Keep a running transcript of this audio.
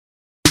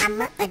I'm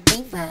a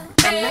diva.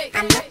 I'm a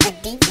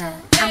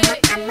diva. I'm a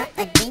diva. I'm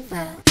a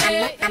diva.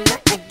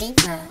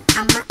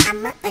 I'm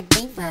a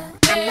diva.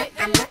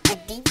 I'm a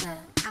diva.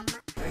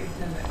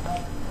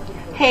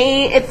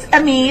 Hey, it's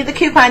me, the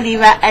Coupon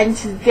Diva, and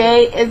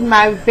today is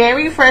my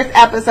very first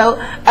episode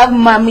of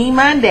Mommy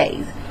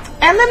Mondays.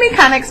 And let me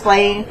kind of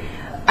explain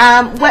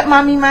what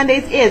Mommy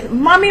Mondays is.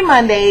 Mommy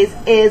Mondays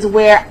is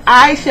where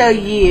I show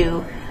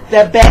you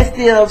the best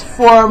deals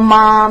for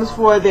moms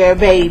for their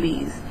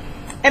babies.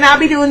 And I'll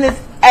be doing this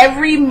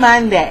every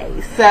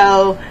Monday.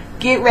 So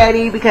get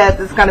ready because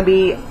it's going to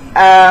be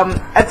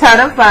a ton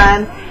of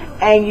fun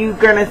and you're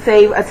going to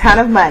save a ton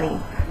of money.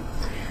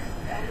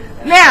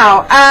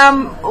 Now,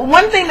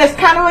 one thing that's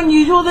kind of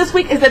unusual this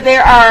week is that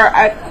there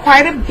are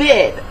quite a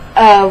bit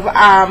of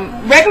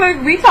regular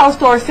retail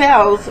store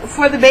sales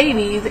for the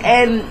babies,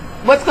 and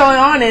what's going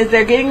on is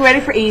they're getting ready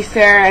for Easter,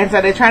 and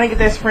so they're trying to get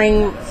their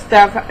spring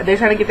stuff, they're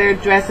trying to get their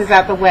dresses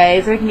out the way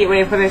so they can get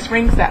ready for their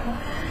spring stuff.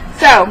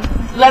 So,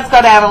 let's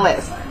go down the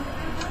list.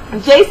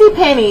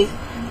 JCPenney's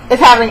is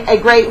having a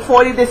great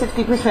 40 to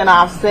 60%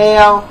 off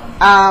sale.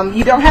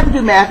 You don't have to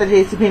do math at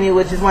JCPenney,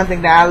 which is one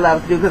thing that I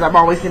love to do because I'm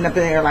always sitting up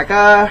in there like,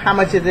 how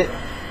much is it?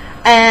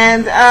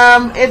 And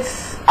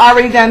it's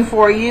already done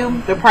for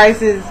you. The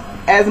price is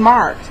as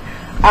marked.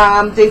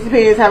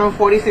 JCPenney is having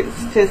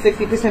 46 to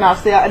 60%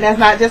 off sale, and that's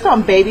not just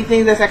on baby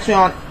things. That's actually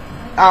on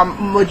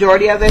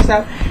majority of their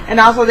stuff. And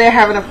also they're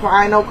having a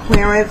final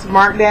clearance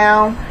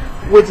markdown,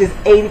 which is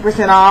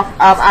 80% off.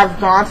 I've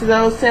gone to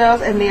those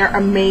sales, and they are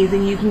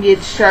amazing. You can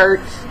get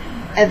shirts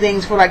and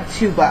things for like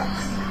 $2.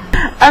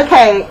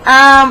 Okay,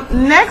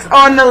 next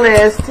on the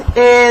list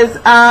is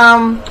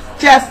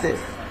Justice.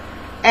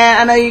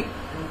 And I know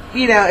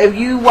you know, if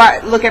you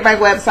look at my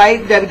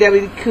website,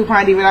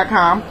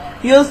 www.coupondiva.com,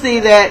 you'll see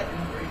that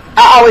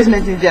I always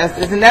mention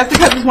Justice. And that's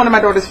because it's one of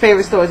my daughter's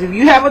favorite stores. If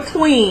you have a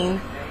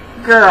tween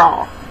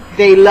girl,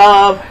 they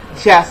love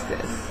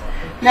Justice.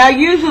 Now,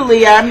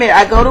 usually, I admit,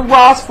 I go to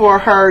Ross for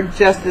her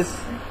Justice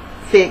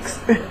fix,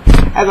 as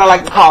I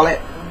like to call it.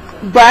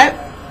 But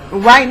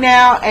right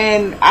now,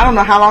 and I don't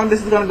know how long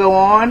this is going to go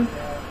on,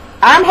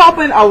 I'm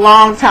hoping a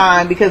long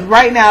time, because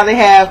right now they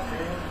have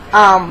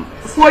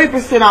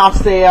 40% off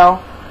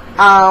sale,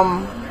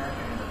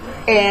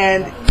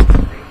 and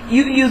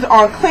you can use it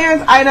on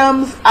clearance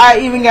items.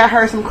 I even got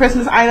her some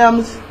Christmas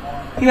items,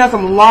 you know,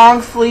 some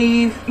long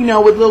sleeve, you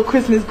know, with little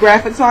Christmas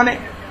graphics on it.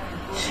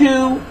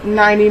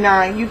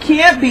 $2.99. You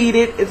can't beat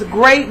it. It's a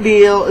great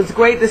deal. It's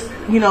great to,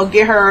 you know,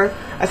 get her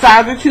a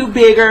size or two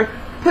bigger,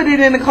 put it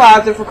in the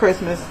closet for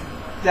Christmas.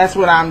 That's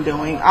what I'm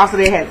doing. Also,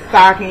 they had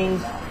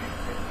stockings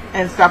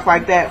and stuff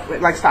like that,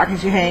 like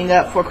stockings you hang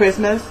up for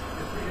Christmas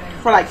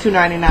for like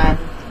 $2.99.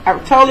 I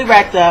totally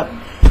racked up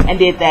and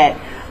did that.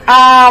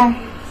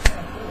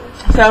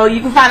 So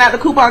you can find out the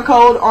coupon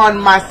code on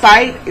my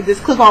site.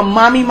 Just click on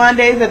Mommy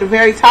Mondays at the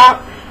very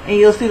top, and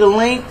you'll see the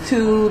link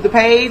to the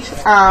page.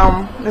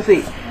 Let's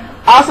see.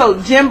 Also,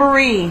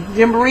 Gymboree.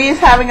 Gymboree is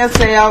having a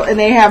sale, and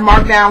they have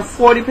marked down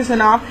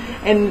 40% off.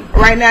 And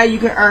right now, you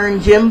can earn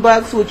gym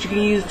bucks, which you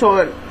can use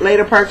toward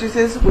later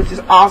purchases, which is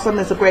awesome.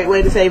 It's a great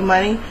way to save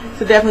money.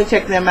 So definitely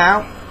check them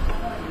out.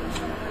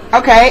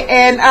 Okay,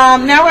 and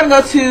now we're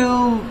going to go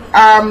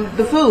to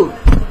the food.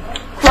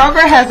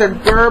 Kroger has a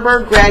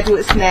Gerber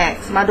graduate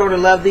snacks. My daughter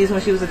loved these when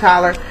she was a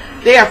toddler.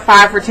 They are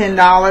 5 for $10.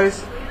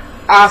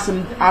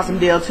 Awesome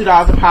deal.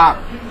 $2 a pop.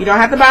 You don't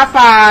have to buy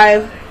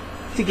 5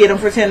 to get them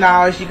for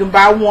 $10. You can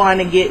buy 1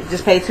 and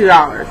just pay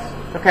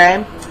 $2.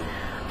 Okay.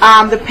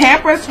 The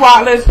Pampers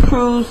Swaddlers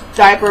Cruise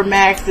Diaper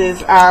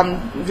Maxes,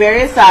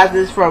 various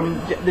sizes,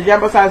 from the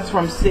jumbo sizes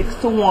from 6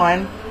 to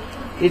 1.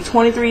 The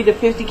 23 to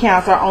 50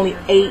 counts are only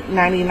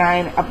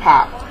 $8.99 a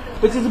pop,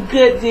 which is a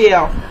good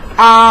deal.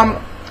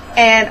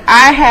 And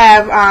I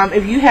have,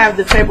 if you have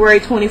the February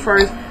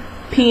 21st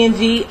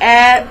P&G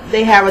ad,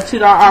 they have a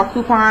 $2 off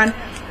coupon,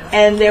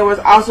 and there was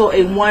also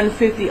a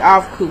 $1.50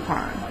 off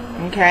coupon.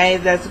 Okay,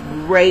 that's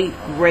great.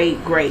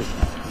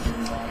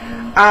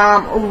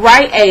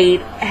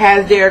 Rite-Aid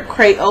has their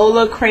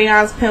Crayola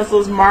crayons,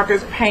 pencils,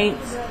 markers,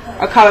 paints,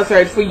 a color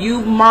surge. For you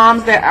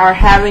moms that are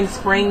having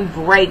spring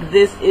break,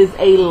 this is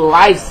a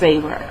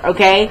lifesaver.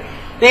 Okay,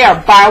 they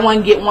are buy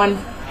one get one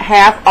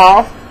half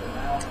off.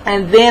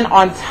 And then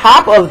on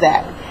top of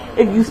that,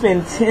 if you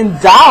spend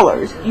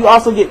 $10, you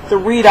also get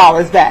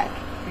 $3 back.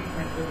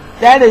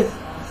 That is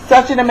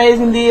such an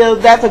amazing deal.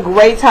 That's a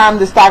great time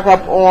to stock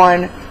up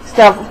on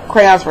stuff,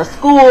 crayons for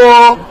school,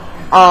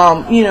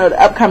 you know, the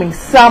upcoming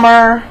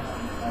summer,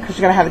 because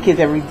you're going to have the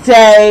kids every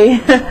day.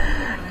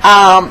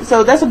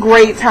 So that's a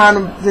great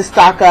time to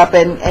stock up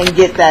and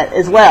get that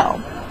as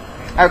well.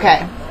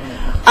 Okay.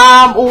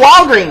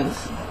 Walgreens.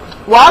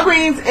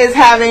 Walgreens is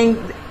having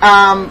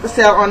a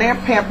sale on their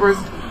Pampers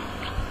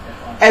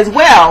as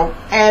well,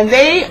 and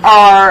they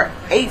are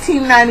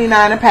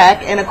 $18.99 a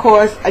pack. And of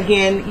course,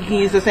 again, you can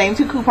use the same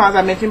 2 coupons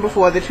I mentioned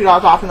before, the $2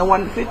 off and the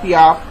 $1.50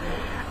 off.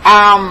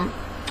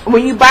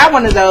 When you buy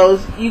one of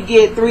those, you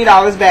get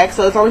 $3 back,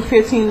 so it's only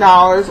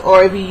 $15.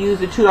 Or if you use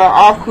the $2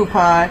 off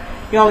coupon,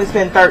 you only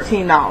spend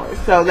 $13.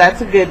 So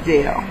that's a good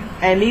deal.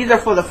 And these are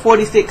for the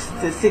 46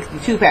 to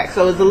 62 pack,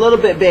 so it's a little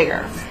bit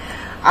bigger.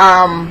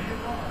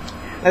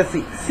 Let's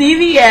see.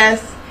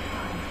 CVS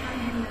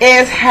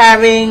is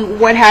having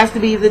what has to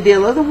be the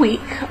deal of the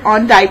week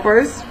on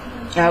diapers.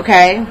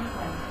 Okay.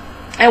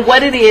 And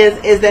what it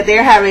is that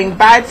they're having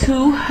buy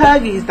 2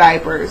 Huggies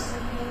diapers,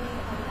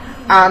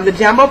 the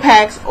jumbo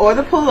packs or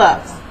the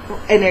pull-ups,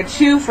 and they're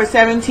 2 for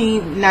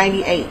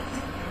 $17.98.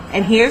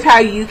 And here's how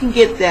you can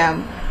get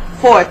them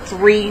for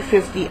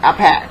 $3.50 a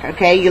pack.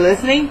 Okay, you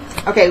listening?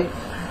 Okay,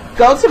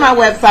 go to my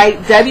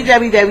website,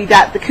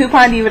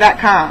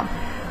 www.thecoupondiva.com.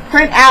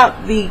 Print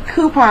out the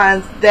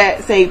coupons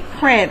that say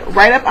print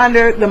right up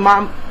under the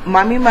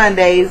Mommy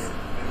Mondays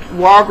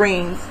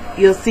Walgreens.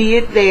 You'll see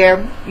it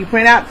there. You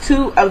print out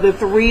 2 of the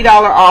 $3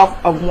 off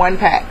of 1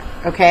 pack.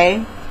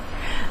 Okay,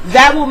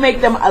 that will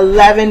make them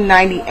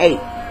 $11.98.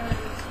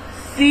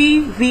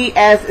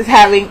 CVS is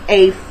having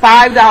a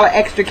 $5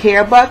 extra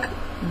care buck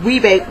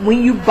rebate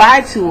when you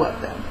buy 2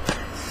 of them.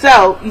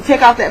 So you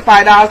take off that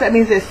 $5. That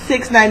means it's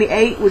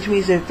 $6.98, which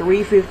means they're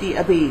 $3.50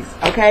 a piece.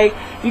 Okay,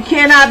 you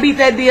cannot beat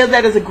that deal.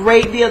 That is a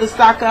great deal to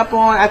stock up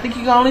on. I think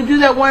you can only do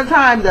that one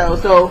time though.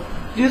 So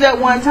do that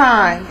one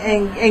time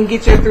and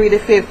get your $3 to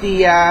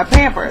 $50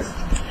 Pampers.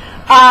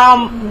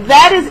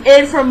 That is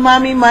it for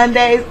Mommy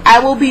Mondays. I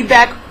will be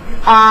back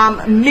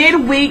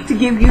midweek to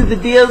give you the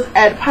deals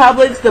at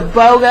Publix, the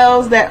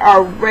BOGOs that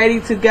are ready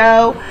to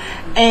go.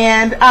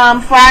 And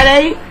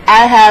Friday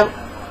I have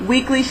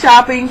weekly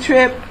shopping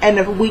trip and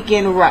the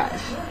weekend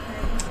rush.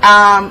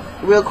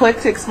 Real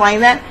quick to explain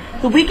that,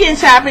 the weekly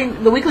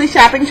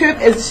shopping trip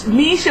is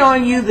me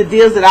showing you the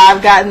deals that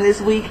I've gotten this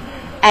week,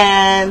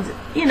 and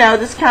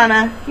just kind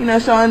of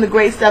showing the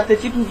great stuff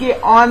that you can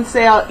get on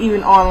sale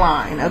even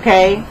online.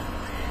 Okay.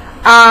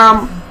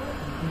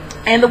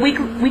 And the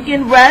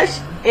weekend rush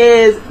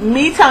is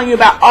me telling you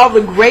about all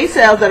the great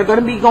sales that are going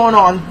to be going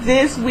on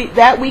this week,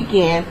 that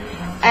weekend,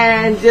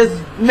 and just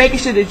making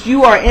sure that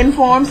you are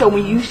informed, so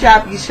when you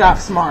shop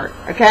smart.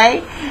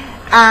 Okay.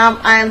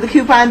 I am the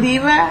Coupon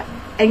Diva,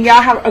 and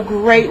y'all have a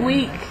great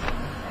week.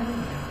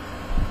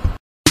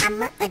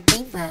 I'm a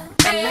diva.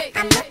 I'm a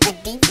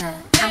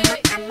diva.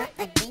 I'm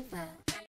a diva.